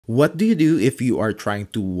What do you do if you are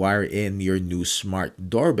trying to wire in your new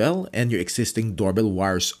smart doorbell and your existing doorbell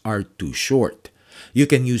wires are too short? You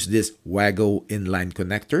can use this Wago Inline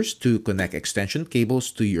connectors to connect extension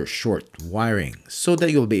cables to your short wiring so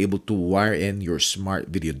that you'll be able to wire in your smart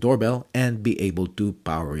video doorbell and be able to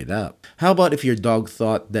power it up. How about if your dog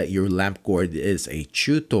thought that your lamp cord is a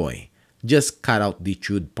chew toy? Just cut out the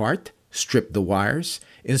chewed part, strip the wires,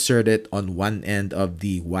 insert it on one end of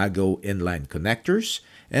the Wago Inline connectors,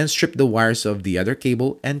 and strip the wires of the other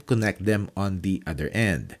cable and connect them on the other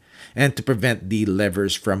end. And to prevent the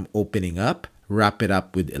levers from opening up, wrap it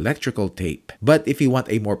up with electrical tape. But if you want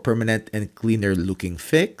a more permanent and cleaner looking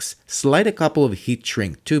fix, slide a couple of heat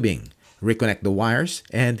shrink tubing, reconnect the wires,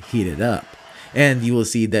 and heat it up. And you will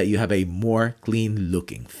see that you have a more clean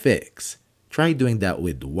looking fix. Try doing that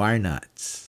with wire nuts.